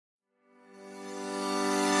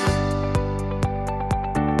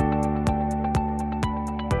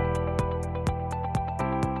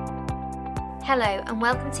Hello and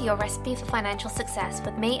welcome to your Recipe for Financial Success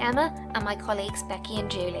with me, Emma, and my colleagues Becky and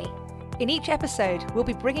Julie. In each episode, we'll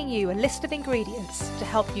be bringing you a list of ingredients to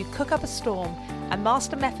help you cook up a storm and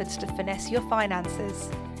master methods to finesse your finances.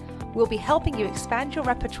 We'll be helping you expand your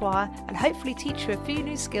repertoire and hopefully teach you a few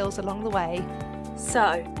new skills along the way.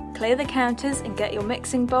 So, clear the counters and get your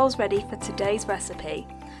mixing bowls ready for today's recipe.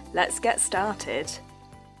 Let's get started.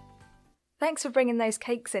 Thanks for bringing those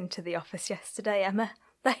cakes into the office yesterday, Emma.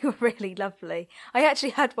 They were really lovely. I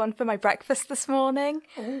actually had one for my breakfast this morning.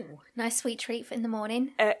 Ooh, nice sweet treat in the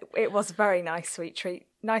morning. It was a very nice sweet treat.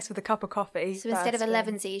 Nice with a cup of coffee. So instead of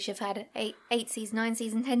 11sies, you've had 8sies,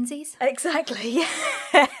 9sies and 10sies? Exactly.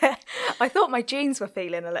 I thought my jeans were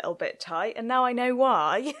feeling a little bit tight and now I know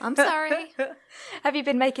why. I'm sorry. Have you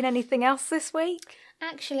been making anything else this week?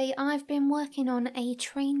 Actually, I've been working on a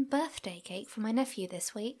train birthday cake for my nephew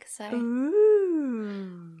this week, so...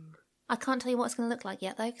 Ooh. I can't tell you what it's going to look like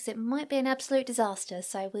yet, though, because it might be an absolute disaster,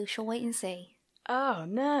 so we shall wait and see. Oh,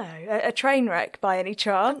 no. A train wreck by any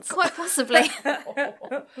chance? Quite possibly.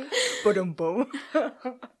 Ba-dum-bum.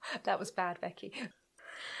 That was bad, Becky.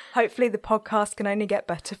 Hopefully the podcast can only get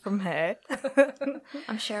better from here.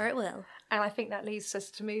 I'm sure it will. And I think that leads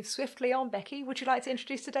us to move swiftly on, Becky. Would you like to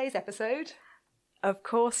introduce today's episode? Of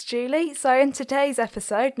course, Julie. So in today's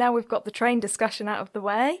episode, now we've got the train discussion out of the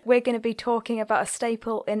way, we're going to be talking about a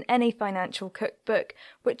staple in any financial cookbook,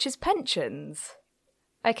 which is pensions.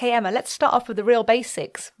 Okay, Emma, let's start off with the real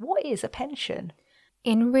basics. What is a pension?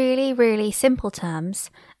 In really, really simple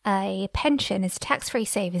terms, a pension is a tax-free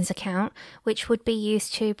savings account which would be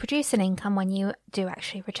used to produce an income when you do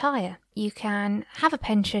actually retire. You can have a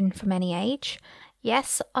pension from any age.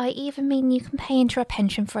 Yes, I even mean you can pay into a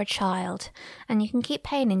pension for a child, and you can keep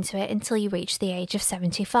paying into it until you reach the age of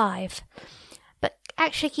 75. But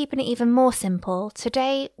actually keeping it even more simple,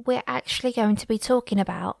 today we're actually going to be talking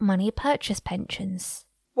about money purchase pensions.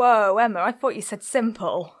 Whoa, Emma, I thought you said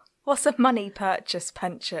simple. What's a money purchase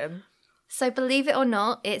pension? So believe it or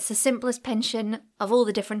not, it's the simplest pension of all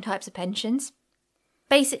the different types of pensions.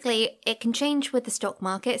 Basically, it can change with the stock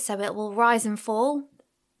market, so it will rise and fall,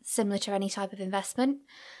 similar to any type of investment,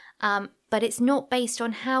 but it's not based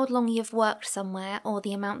on how long you've worked somewhere or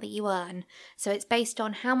the amount that you earn. So it's based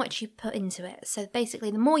on how much you put into it. So basically,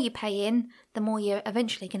 the more you pay in, the more you're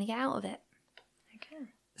eventually going to get out of it.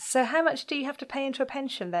 Okay. So how much do you have to pay into a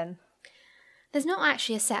pension then? There's not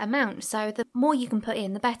actually a set amount, so the more you can put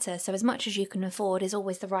in, the better. So as much as you can afford is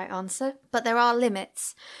always the right answer, but there are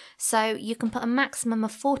limits. So you can put a maximum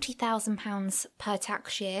of £40,000 per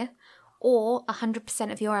tax year, or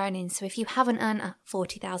 100% of your earnings. So if you haven't earned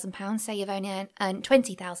 £40,000, say you've only earned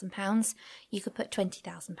 £20,000, you could put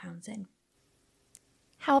 £20,000 in.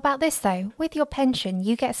 How about this though? With your pension,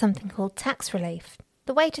 you get something called tax relief.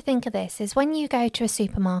 The way to think of this is when you go to a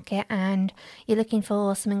supermarket and you're looking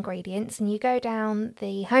for some ingredients and you go down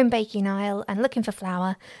the home baking aisle and looking for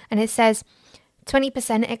flour and it says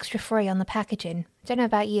 20% extra free on the packaging. Don't know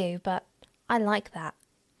about you, but I like that.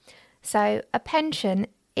 So a pension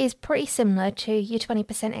is pretty similar to your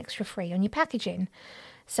 20% extra free on your packaging.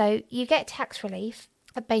 So you get tax relief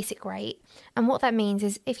at basic rate, and what that means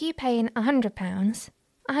is if you pay in £100,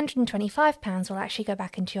 £125 will actually go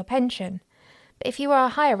back into your pension. But if you are a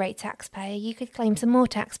higher rate taxpayer, you could claim some more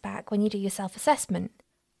tax back when you do your self-assessment.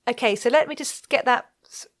 Okay, so let me just think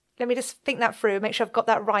that through, make sure I've got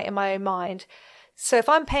that right in my own mind. So if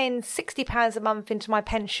I'm paying £60 a month into my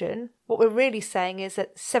pension, what we're really saying is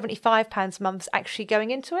that £75 a month is actually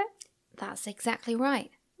going into it? That's exactly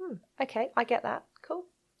right. Okay, I get that. Cool.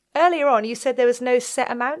 Earlier on, you said there was no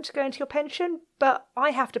set amount to go into your pension, but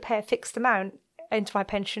I have to pay a fixed amount into my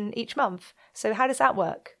pension each month. So how does that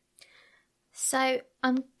work? So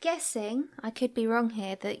I'm guessing, I could be wrong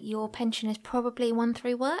here, that your pension is probably one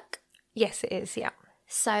through work? Yes, it is, yeah.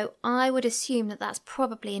 So I would assume that that's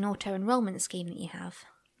probably an auto-enrolment scheme that you have.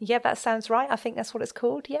 Yeah, that sounds right. I think that's what it's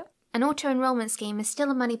called, yeah. An auto-enrolment scheme is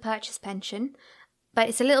still a money purchase pension, but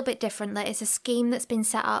it's a little bit different. That it's a scheme that's been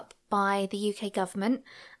set up by the UK government,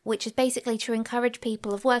 which is basically to encourage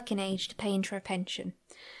people of working age to pay into a pension.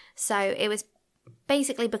 So it was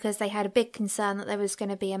basically because they had a big concern that there was going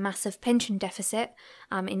to be a massive pension deficit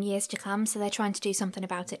in years to come, so they're trying to do something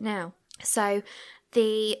about it now. So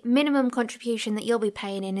the minimum contribution that you'll be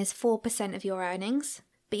paying in is 4% of your earnings,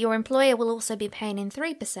 but your employer will also be paying in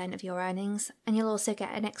 3% of your earnings, and you'll also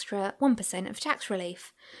get an extra 1% of tax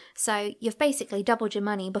relief. So you've basically doubled your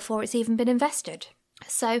money before it's even been invested.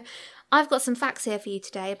 So I've got some facts here for you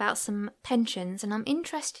today about some pensions, and I'm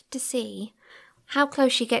interested to see how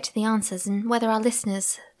close you get to the answers and whether our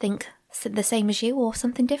listeners think the same as you or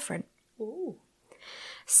something different. Ooh.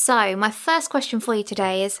 So, my first question for you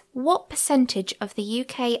today is, what percentage of the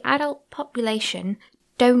UK adult population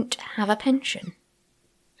don't have a pension?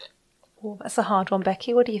 Oh, that's a hard one,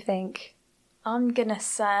 Becky. What do you think? I'm going to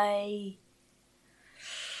say...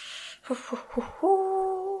 I'm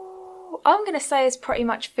going to say it's pretty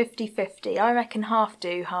much 50-50. I reckon half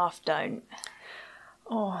do, half don't.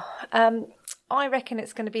 I reckon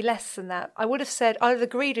it's going to be less than that. I would have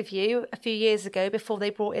agreed with you a few years ago before they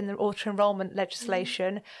brought in the auto-enrolment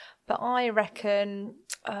legislation, but I reckon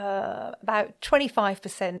about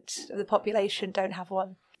 25% of the population don't have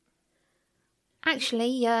one.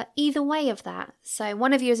 Actually, either way of that. So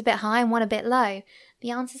one of you is a bit high and one a bit low.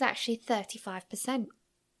 The answer is actually 35%.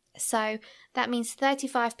 So that means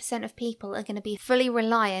 35% of people are going to be fully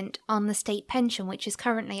reliant on the state pension, which is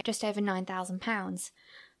currently just over £9,000.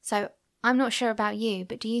 So I'm not sure about you,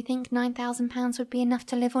 but do you think £9,000 would be enough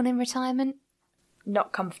to live on in retirement?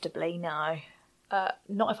 Not comfortably, no.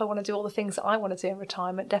 Not if I want to do all the things that I want to do in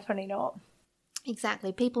retirement, definitely not.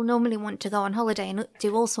 Exactly. People normally want to go on holiday and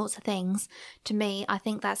do all sorts of things. To me, I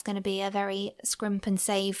think that's going to be a very scrimp and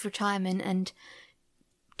save retirement and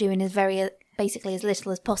doing basically as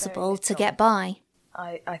little as possible to get by.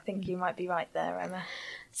 I think you might be right there, Emma.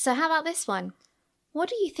 So how about this one? What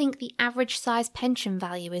do you think the average size pension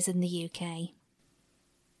value is in the UK?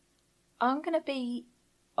 I'm going to be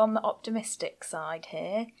on the optimistic side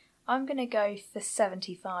here. I'm going to go for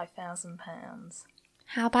 £75,000.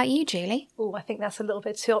 How about you, Julie? Oh, I think that's a little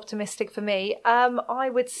bit too optimistic for me. I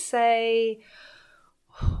would say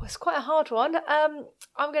it's quite a hard one.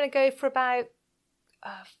 I'm going to go for about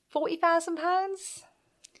 £40,000.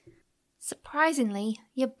 Surprisingly,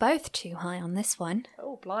 you're both too high on this one.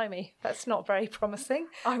 Oh, blimey. That's not very promising.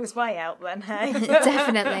 I was way out then, hey?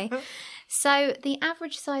 Definitely. So the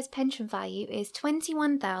average size pension value is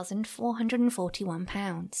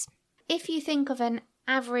 £21,441. If you think of an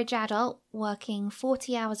average adult working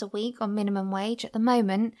 40 hours a week on minimum wage at the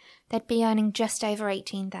moment, they'd be earning just over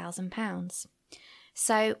 £18,000.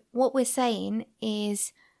 So what we're saying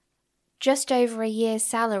is just over a year's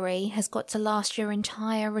salary has got to last your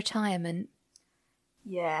entire retirement.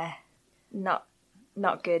 Yeah, not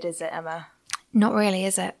good, is it, Emma? Not really,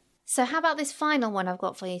 is it? So how about this final one I've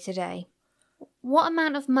got for you today? What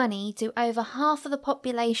amount of money do over half of the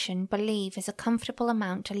population believe is a comfortable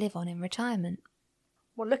amount to live on in retirement?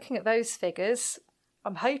 Well, looking at those figures,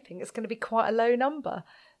 I'm hoping it's going to be quite a low number.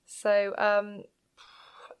 So, I'm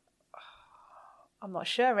not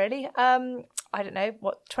sure really. I don't know,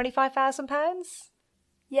 what, £25,000?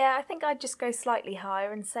 Yeah, I think I'd just go slightly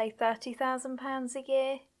higher and say £30,000 a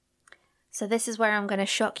year. So this is where I'm going to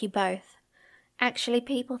shock you both. Actually,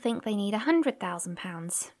 people think they need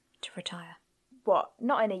 £100,000 to retire. What,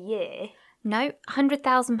 not in a year? No,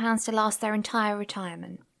 £100,000 to last their entire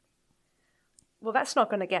retirement. Well, that's not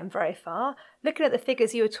going to get them very far. Looking at the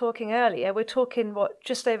figures you were talking earlier, we're talking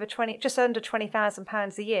just under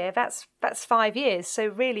 £20,000 a year. That's 5 years. So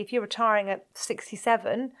really, if you're retiring at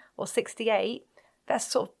 67 or 68,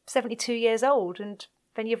 that's sort of 72 years old, and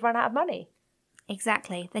then you've run out of money.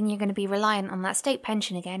 Exactly. Then you're going to be reliant on that state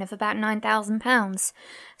pension again of about £9,000.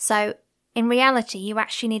 So in reality, you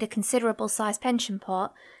actually need a considerable size pension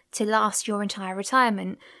pot to last your entire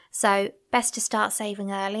retirement. So best to start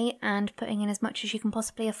saving early and putting in as much as you can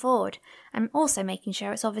possibly afford, and also making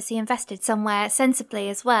sure it's obviously invested somewhere sensibly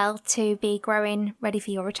as well to be growing ready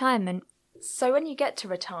for your retirement. So when you get to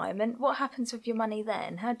retirement, what happens with your money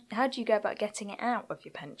then? How do you go about getting it out of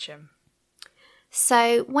your pension?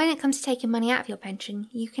 So when it comes to taking money out of your pension,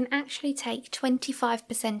 you can actually take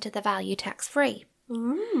 25% of the value tax-free.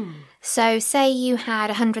 Ooh. So say you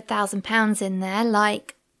had £100,000 in there,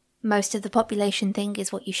 like most of the population think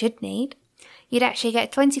is what you should need, you'd actually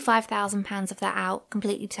get £25,000 of that out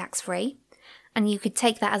completely tax-free, and you could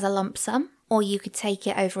take that as a lump sum, or you could take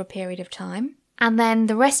it over a period of time, and then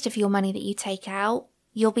the rest of your money that you take out,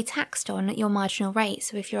 you'll be taxed on at your marginal rate.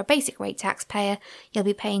 So if you're a basic rate taxpayer, you'll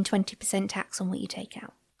be paying 20% tax on what you take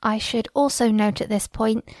out. I should also note at this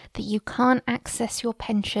point that you can't access your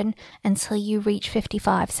pension until you reach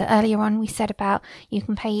 55. So earlier on we said about you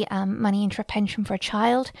can pay money into a pension for a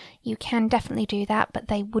child. You can definitely do that, but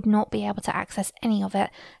they would not be able to access any of it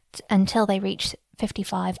until they reach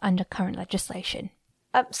 55 under current legislation.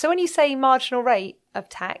 So when you say marginal rate of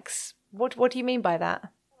tax, what do you mean by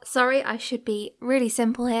that? Sorry, I should be really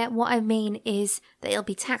simple here. What I mean is that it'll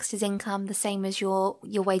be taxed as income the same as your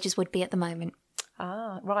wages would be at the moment.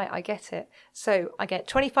 Ah, right, I get it. So I get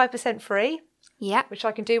 25% free. Yeah. Which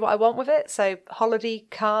I can do what I want with it. So holiday,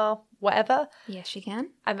 car, whatever. Yes, you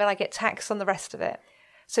can. And then I get taxed on the rest of it.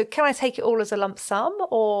 So can I take it all as a lump sum,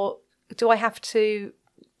 or do I have to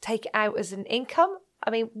take it out as an income I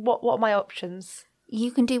mean, what are my options?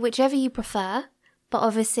 You can do whichever you prefer, but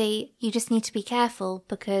obviously you just need to be careful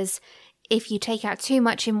because if you take out too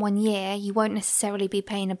much in 1 year, you won't necessarily be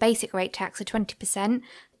paying a basic rate tax of 20%.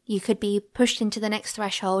 You could be pushed into the next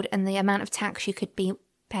threshold and the amount of tax you could be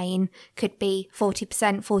paying could be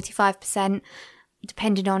 40%, 45%,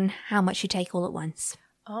 depending on how much you take all at once.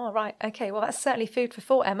 Oh, right. Okay, well, that's certainly food for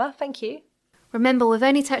thought, Emma. Thank you. Remember, we've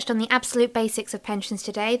only touched on the absolute basics of pensions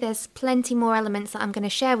today. There's plenty more elements that I'm going to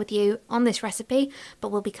share with you on this recipe, but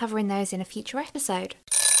we'll be covering those in a future episode.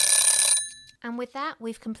 And with that,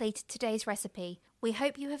 we've completed today's recipe. We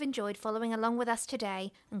hope you have enjoyed following along with us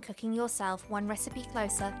today and cooking yourself one recipe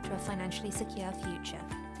closer to a financially secure future.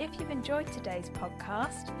 If you've enjoyed today's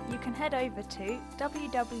podcast, you can head over to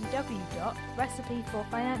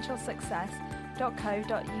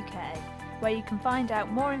www.recipeforfinancialsuccess.co.uk, where you can find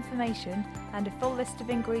out more information and a full list of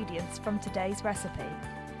ingredients from today's recipe.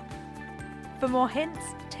 For more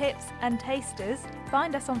hints, tips and tasters,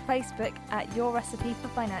 find us on Facebook at Your Recipe for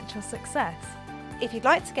Financial Success. If you'd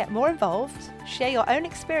like to get more involved, share your own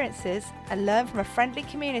experiences and learn from a friendly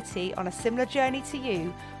community on a similar journey to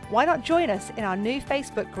you, why not join us in our new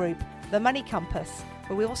Facebook group, The Money Compass,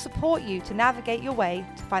 where we will support you to navigate your way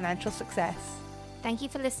to financial success. Thank you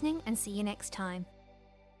for listening and see you next time.